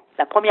reine,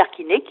 la première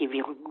qui naît, qui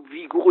est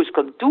vigoureuse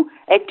comme tout,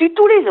 elle tue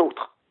tous les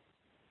autres.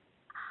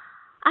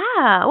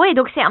 Ah, oui,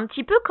 donc c'est un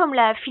petit peu comme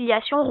la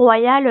filiation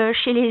royale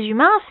chez les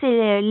humains,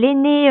 c'est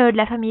l'aîné de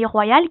la famille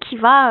royale qui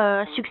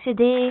va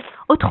succéder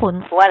au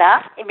trône.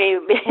 Voilà, mais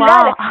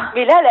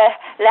là,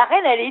 la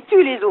reine, elle les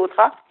tue les autres.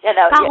 Hein.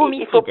 Il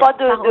ne faut pas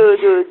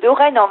de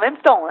reines en même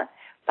temps. Hein.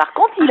 Par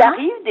contre, il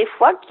arrive des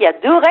fois qu'il y a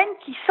 2 reines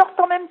qui sortent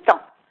en même temps.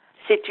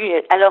 C'est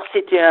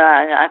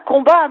un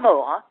combat à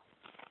mort.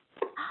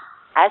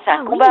 Hein. C'est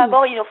un combat à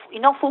mort, il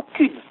n'en faut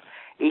qu'une.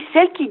 Et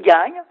celle qui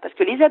gagne, parce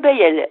que les abeilles,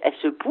 elles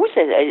se poussent,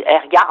 elles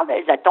regardent,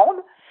 elles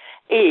attendent,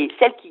 et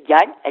celle qui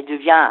gagne, elle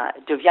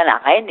devient la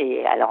reine,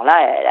 et alors là,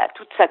 elle a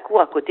toute sa cour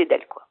à côté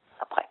d'elle, quoi,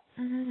 après.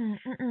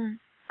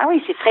 Ah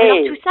oui, c'est très...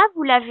 Alors tout ça,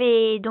 vous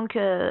l'avez donc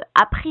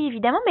appris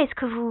évidemment, mais est-ce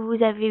que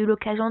vous avez eu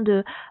l'occasion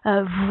de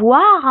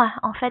voir,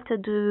 en fait,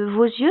 de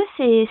vos yeux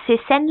ces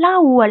scènes-là,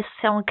 ou elles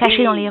sont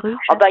cachées dans les rues?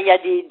 Il y a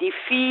des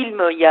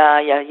films, il y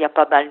a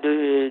pas mal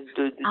de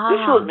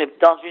choses, mais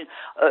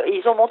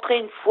ils ont montré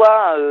une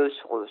fois,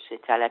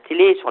 c'était à la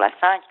télé, sur la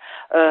 5,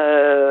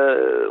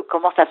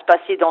 comment ça se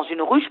passait dans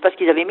une ruche, parce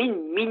qu'ils avaient mis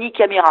une mini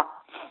caméra.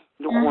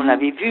 Donc on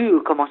avait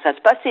vu comment ça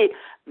se passait.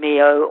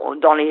 Mais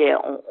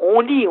on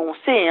lit, on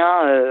sait,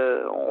 hein,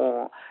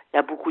 il y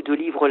a beaucoup de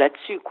livres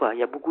là-dessus, quoi. Il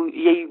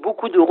y a eu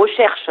beaucoup de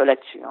recherches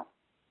là-dessus. Hein.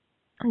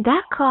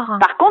 D'accord.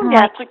 Par contre, il y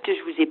a un truc que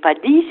je vous ai pas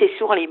dit, c'est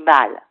sur les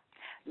mâles.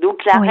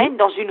 Donc la reine,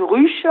 dans une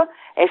ruche,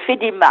 elle fait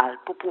des mâles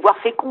pour pouvoir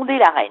féconder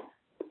la reine.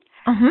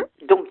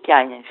 Donc il y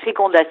a une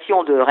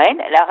fécondation de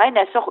reine. La reine,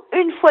 elle sort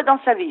une fois dans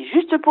sa vie,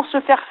 juste pour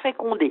se faire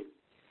féconder.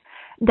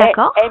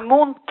 D'accord. Elle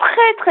monte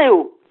très très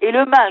haut. Et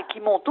le mâle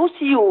qui monte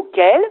aussi haut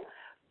qu'elle,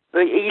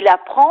 il la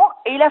prend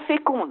et il la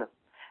féconde.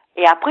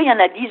 Et après, il y en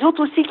a 10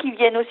 autres aussi qui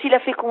viennent aussi la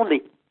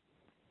féconder.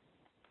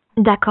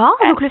 D'accord.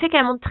 Donc le fait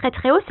qu'elle monte très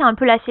très haut, c'est un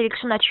peu la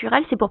sélection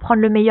naturelle, c'est pour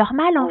prendre le meilleur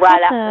mâle en fait.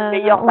 Voilà, le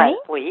meilleur mâle,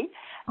 oui.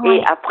 Oui.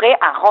 Et après,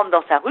 elle rentre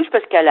dans sa ruche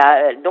parce qu'elle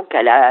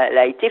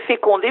a été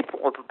fécondée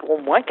pour au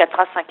moins 4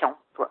 à 5 ans.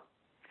 Quoi.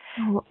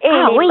 Et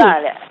les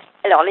mâles,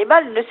 alors les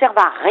mâles ne servent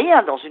à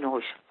rien dans une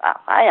ruche. À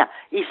rien.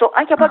 Ils sont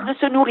incapables de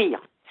se nourrir.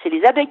 C'est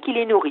les abeilles qui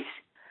les nourrissent.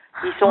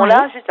 Ils sont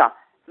là, juste ça.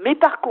 Mais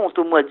par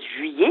contre, au mois de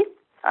juillet,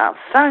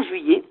 fin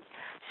juillet,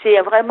 c'est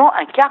vraiment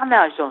un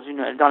carnage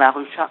dans la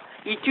ruche.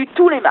 Ils tuent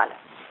tous les mâles.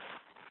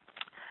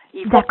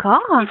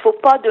 D'accord. Il faut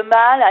pas de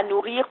mâles à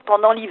nourrir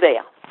pendant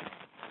l'hiver.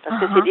 Parce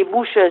que c'est des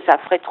bouches, ça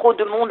ferait trop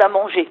de monde à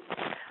manger.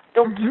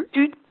 Donc, ils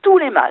tuent tous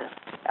les mâles.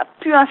 Il n'y a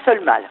plus un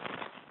seul mâle.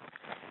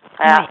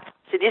 Voilà.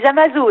 C'est des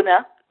Amazones,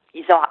 hein.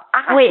 Ils en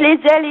arrachent les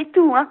ailes et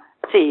tout, hein.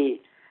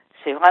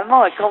 C'est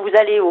vraiment, quand vous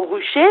allez au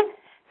rucher,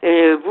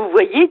 vous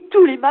voyez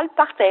tous les mâles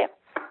par terre.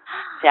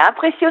 C'est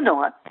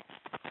impressionnant, hein.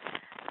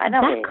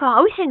 D'accord.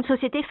 Ah oui, c'est une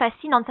société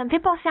fascinante. Ça me fait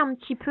penser un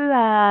petit peu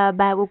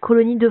aux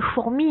colonies de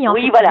fourmis.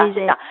 Oui, voilà.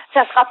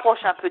 Ça se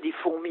rapproche un peu des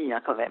fourmis,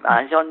 hein, quand même.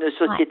 Hein. Genre une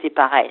société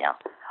pareille. Hein.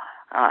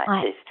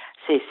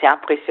 C'est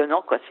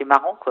impressionnant, quoi. C'est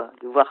marrant, quoi,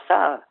 de voir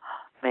ça.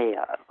 Mais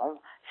bon,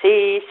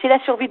 c'est la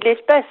survie de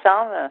l'espèce.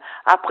 Hein.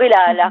 Après,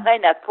 la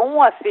reine à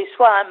pont a fait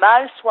soit un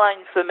mâle, soit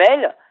une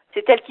femelle.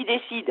 C'est elle qui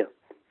décide.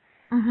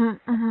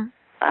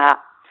 Voilà.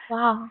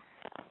 Wow.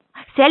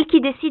 C'est elle qui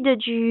décide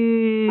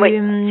du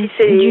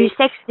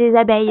sexe des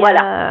abeilles.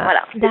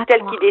 Voilà. C'est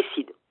elle qui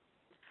décide.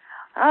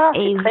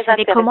 Et vous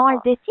savez comment elle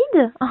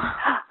décide?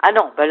 Ah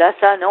non, là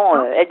ça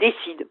non, elle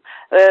décide.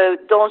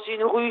 Dans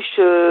une ruche,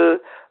 je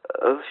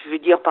veux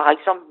dire par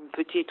exemple une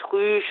petite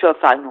ruche,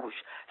 enfin une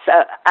ruche.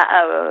 Ça,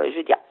 je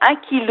veux dire 1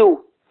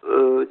 kilo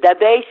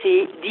d'abeilles,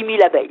 c'est 10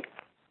 000 abeilles.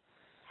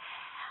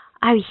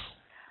 Ah oui.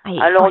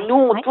 Alors nous,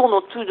 on tourne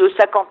autour de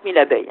 50 000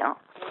 abeilles. Hein.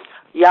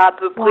 Il y a à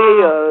peu près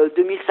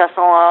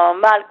 2500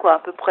 mâles, quoi, à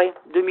peu près.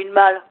 2000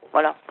 mâles,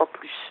 voilà, pas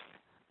plus.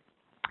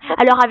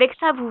 Alors avec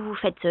ça, vous vous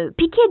faites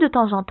piquer de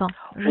temps en temps,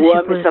 je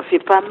suppose. Mais ça fait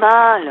pas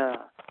mal.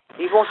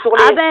 Ils vont sur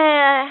les...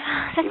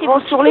 Ils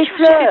vont sur les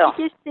fleurs.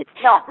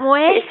 Non,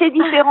 c'est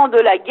différent de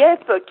la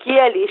guêpe qui,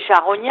 elle, est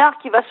charognard,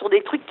 qui va sur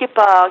des trucs qui est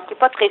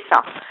pas très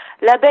sain.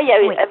 L'abeille,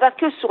 elle va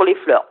que sur les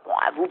fleurs. Bon,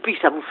 elle vous pique,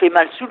 ça vous fait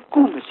mal sous le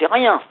cou, mais c'est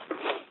rien.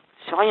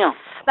 C'est rien.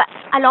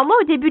 Alors moi,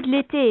 au début de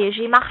l'été,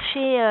 j'ai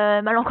marché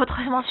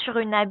malencontreusement sur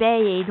une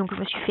abeille et donc je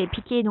me suis fait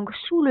piquer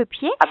sous le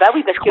pied. Ah bah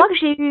oui, parce je crois que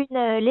j'ai eu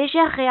une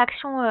légère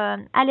réaction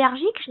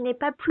allergique. Je n'ai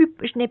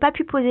pas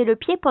pu poser le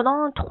pied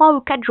pendant 3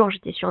 ou 4 jours.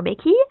 J'étais sur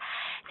béquille.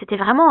 C'était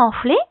vraiment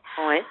enflé.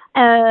 Ouais.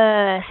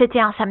 C'était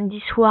un samedi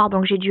soir,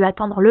 donc j'ai dû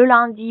attendre le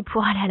lundi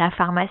pour aller à la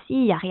pharmacie.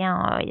 Il y a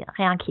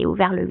rien qui est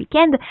ouvert le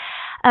week-end.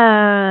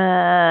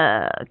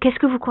 Qu'est-ce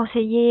que vous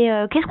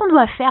conseillez? Qu'est-ce qu'on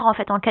doit faire en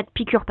fait en cas de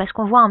piqûre? Parce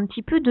qu'on voit un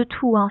petit peu de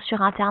tout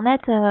sur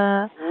Internet.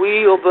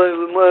 Oui,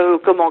 moi,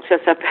 comment ça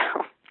s'appelle?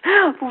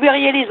 Vous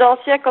verriez les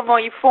anciens comment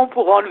ils font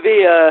pour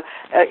enlever.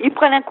 Ils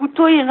prennent un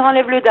couteau et ils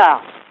enlèvent le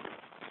dard.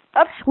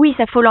 Hop. Oui,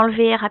 ça faut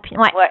l'enlever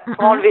rapidement. Ouais,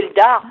 faut enlever le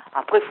dard.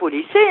 Après, faut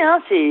laisser, hein.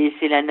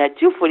 C'est la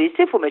nature, faut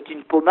laisser, faut mettre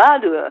une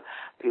pommade.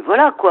 Et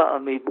voilà quoi.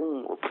 Mais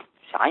bon,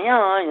 c'est rien.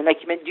 Hein. Il y en a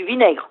qui mettent du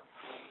vinaigre.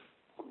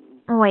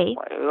 Oui.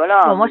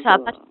 Voilà. Bon, moi, ça va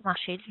pas trop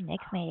marcher, le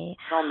vinaigre, mais...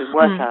 Non, mais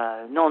moi,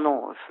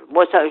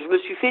 moi, je me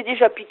suis fait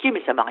déjà piquer,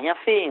 mais ça m'a rien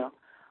fait. Hein.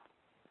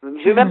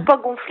 Je vais même pas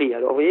gonfler,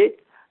 alors, vous voyez.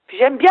 Puis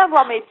j'aime bien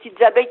voir mes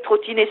petites abeilles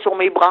trottiner sur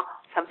mes bras.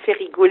 Ça me fait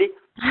rigoler.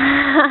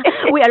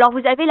 Oui, alors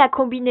vous avez la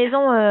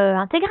combinaison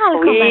intégrale,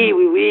 quand même.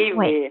 Oui,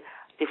 mais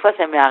des fois,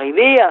 ça m'est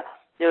arrivé...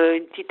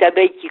 une petite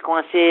abeille qui est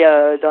coincée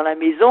dans la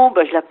maison,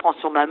 je la prends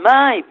sur ma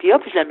main, et puis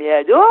hop, je la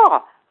mets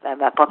dehors. Elle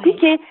m'a pas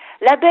piqué.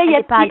 L'abeille,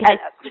 elle pique.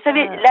 Vous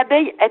savez,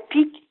 l'abeille, elle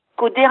pique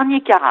qu'au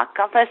dernier carat,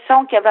 quand elle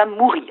sent qu'elle va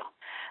mourir.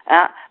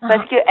 Hein,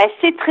 parce qu'elle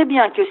sait très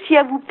bien que si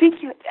elle vous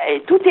pique,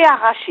 tout est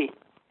arraché.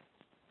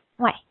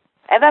 Ouais.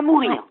 Elle va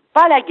mourir.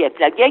 Pas la guêpe.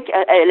 La guêpe,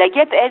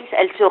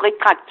 elle se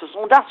rétracte.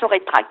 Son dard se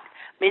rétracte.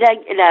 Mais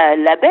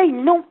l'abeille,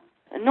 non.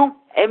 Non.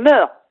 Elle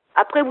meurt.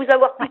 Après vous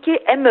avoir piqué,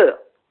 elle meurt.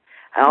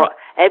 Alors,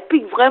 elle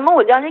pique vraiment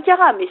au dernier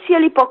carat. Mais si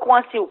elle n'est pas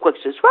coincée ou quoi que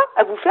ce soit,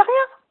 elle vous fait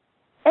rien.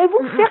 Elle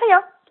vous fait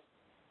rien.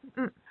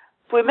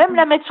 Vous pouvez même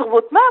la mettre sur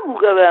votre main,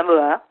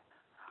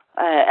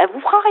 elle vous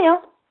fera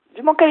rien,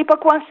 du moment qu'elle n'est pas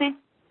coincée.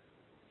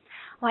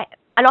 Ouais.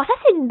 Alors ça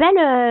c'est une belle,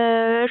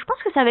 je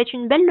pense que ça va être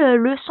une belle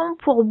leçon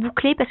pour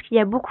boucler parce qu'il y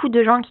a beaucoup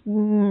de gens qui,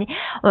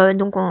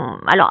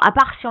 alors à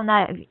part si on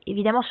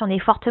est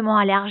fortement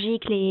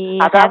allergique, les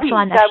réactions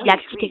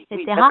anaphylactiques, etc.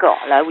 Oui, d'accord,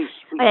 là oui.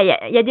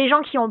 Voilà, il y a des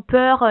gens qui ont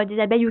peur des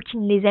abeilles ou qui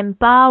ne les aiment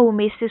pas,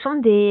 mais ce sont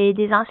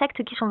des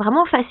insectes qui sont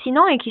vraiment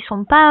fascinants et qui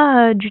sont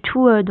pas du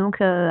tout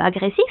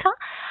agressifs.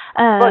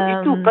 Hein.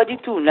 Pas du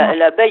tout.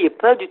 L'abeille est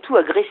pas du tout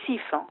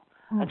agressive. Hein.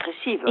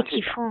 Agressive. Et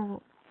qui font.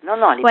 Non,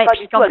 elle n'est pas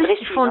du tout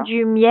agressive. Qui font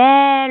du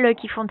miel,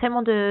 qui font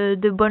tellement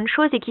de bonnes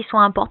choses et qui sont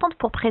importantes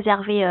pour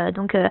préserver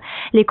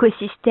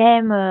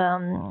l'écosystème,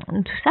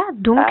 tout ça.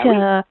 Donc,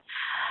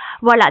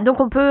 Voilà, donc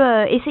on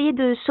peut essayer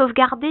de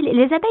sauvegarder.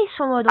 Les abeilles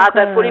sont donc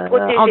faut les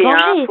protéger, en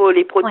danger. Faut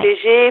les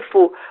protéger,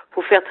 faut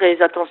faire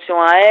très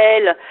attention à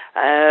elles.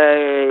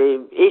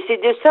 Et c'est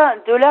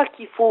de là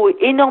qu'il faut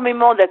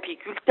énormément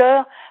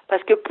d'apiculteurs,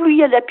 parce que plus il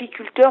y a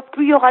d'apiculteurs,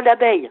 plus il y aura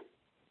d'abeilles.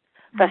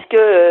 Parce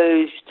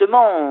que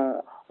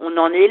justement, on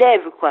en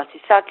élève, quoi.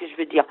 C'est ça que je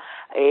veux dire.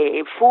 Et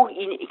il faut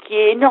qu'il y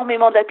ait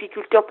énormément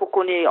d'apiculteurs pour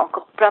qu'on ait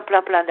encore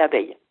plein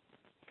d'abeilles.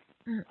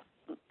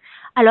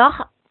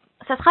 Alors,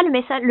 ça sera le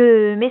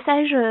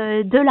message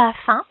de la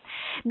fin.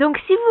 Donc,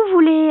 si vous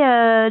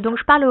voulez, donc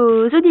je parle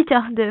aux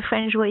auditeurs de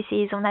French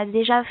Voices. On a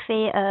déjà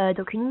fait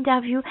donc une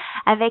interview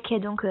avec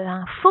donc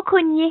un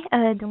fauconnier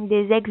donc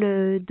des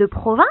aigles de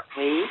Provins.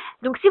 Oui.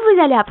 Donc, si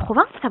vous allez à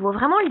Provins, ça vaut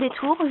vraiment le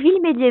détour.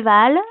 Ville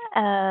médiévale,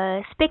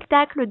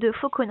 spectacle de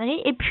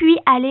fauconnerie, et puis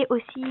allez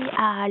aussi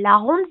à la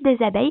Ronde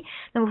des Abeilles.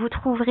 Donc, vous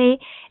trouverez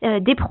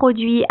des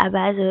produits à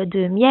base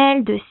de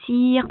miel, de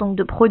cire, donc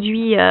de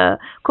produits,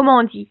 comment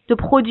on dit, de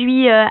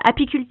produits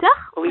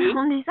apiculteurs. Oui.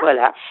 On dit ça.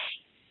 Voilà.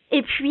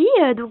 Et puis,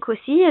 donc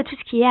aussi, tout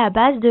ce qui est à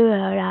base de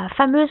la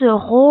fameuse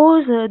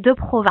rose de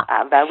Provins.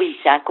 Ah bah oui,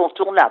 c'est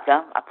incontournable.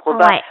 Hein. À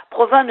Provins, Ouais.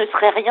 Provins ne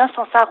serait rien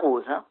sans sa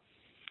rose. Hein.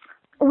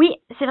 Oui,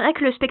 c'est vrai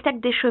que le spectacle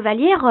des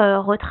chevalières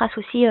retrace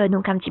aussi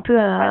donc un petit peu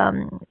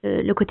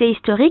le côté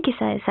historique,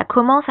 et ça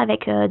commence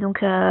avec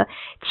donc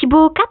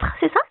Thibaut IV,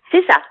 c'est ça?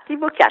 C'est ça,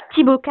 Thibaut IV.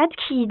 Thibaut IV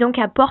qui donc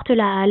rapporte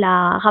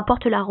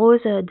la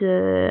rose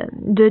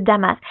de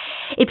Damas.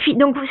 Et puis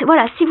donc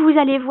voilà, si vous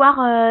allez voir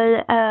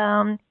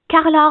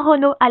Carla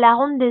Renaud à la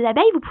Ronde des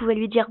Abeilles, vous pouvez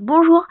lui dire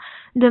bonjour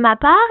de ma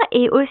part,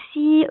 et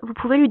aussi vous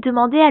pouvez lui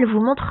demander, elle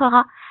vous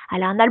montrera.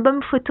 Elle a un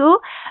album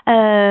photo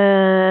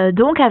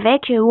donc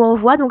avec où on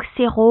voit donc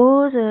ces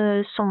roses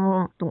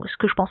donc ce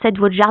que je pensais de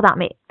votre jardin,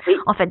 mais Oui.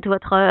 en fait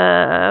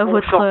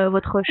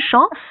votre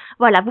champ.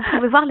 Voilà, vous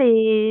pouvez voir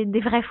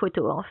des vraies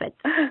photos en fait.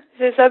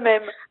 C'est ça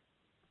même.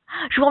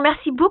 Je vous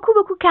remercie beaucoup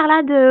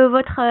Carla de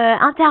votre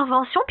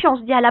intervention, puis on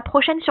se dit à la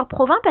prochaine sur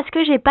Provins, parce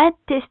que j'ai pas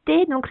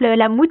testé donc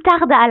la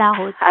moutarde à la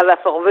rose. Ah bah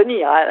faut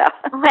revenir là.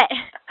 Ouais.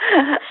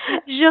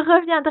 Je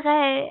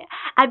reviendrai.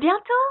 À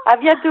bientôt. À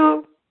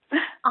bientôt.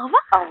 Au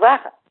revoir. Au revoir.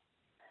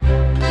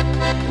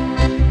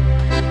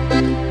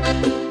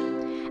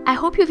 I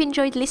hope you've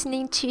enjoyed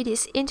listening to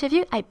this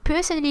interview. I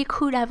personally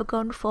could have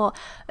gone for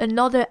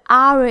another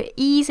hour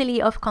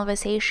easily of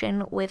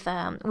conversation with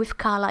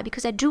Carla,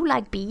 because I do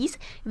like bees,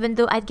 even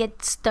though I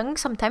get stung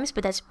sometimes,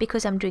 but that's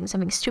because I'm doing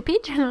something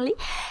stupid generally.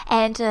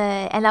 And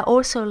I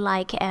also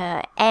like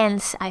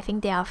ants. I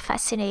think they are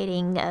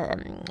fascinating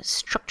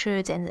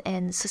structures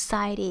and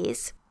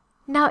societies.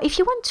 Now, if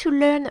you want to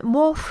learn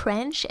more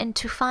French and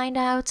to find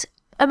out,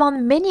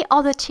 among many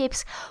other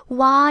tips,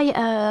 why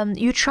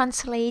you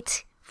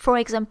translate, for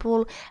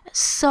example,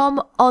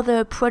 some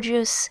other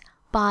produce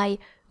by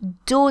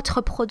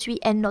d'autres produits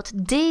and not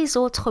des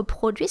autres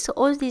produits, so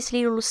all these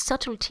little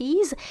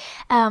subtleties,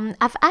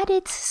 I've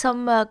added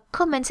some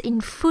comments in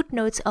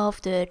footnotes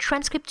of the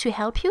transcript to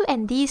help you,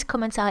 and these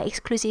comments are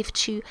exclusive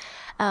to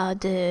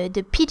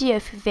the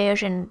PDF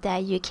version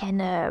that you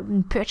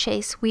can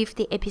purchase with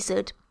the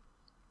episode.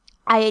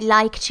 I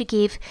like to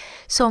give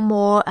some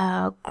more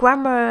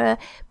grammar,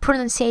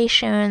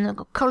 pronunciation,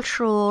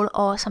 cultural,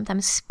 or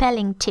sometimes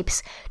spelling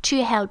tips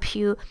to help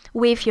you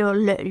with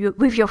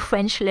your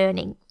French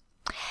learning.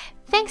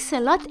 Thanks a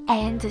lot,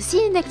 and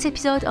see you in the next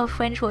episode of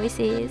French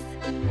Voices.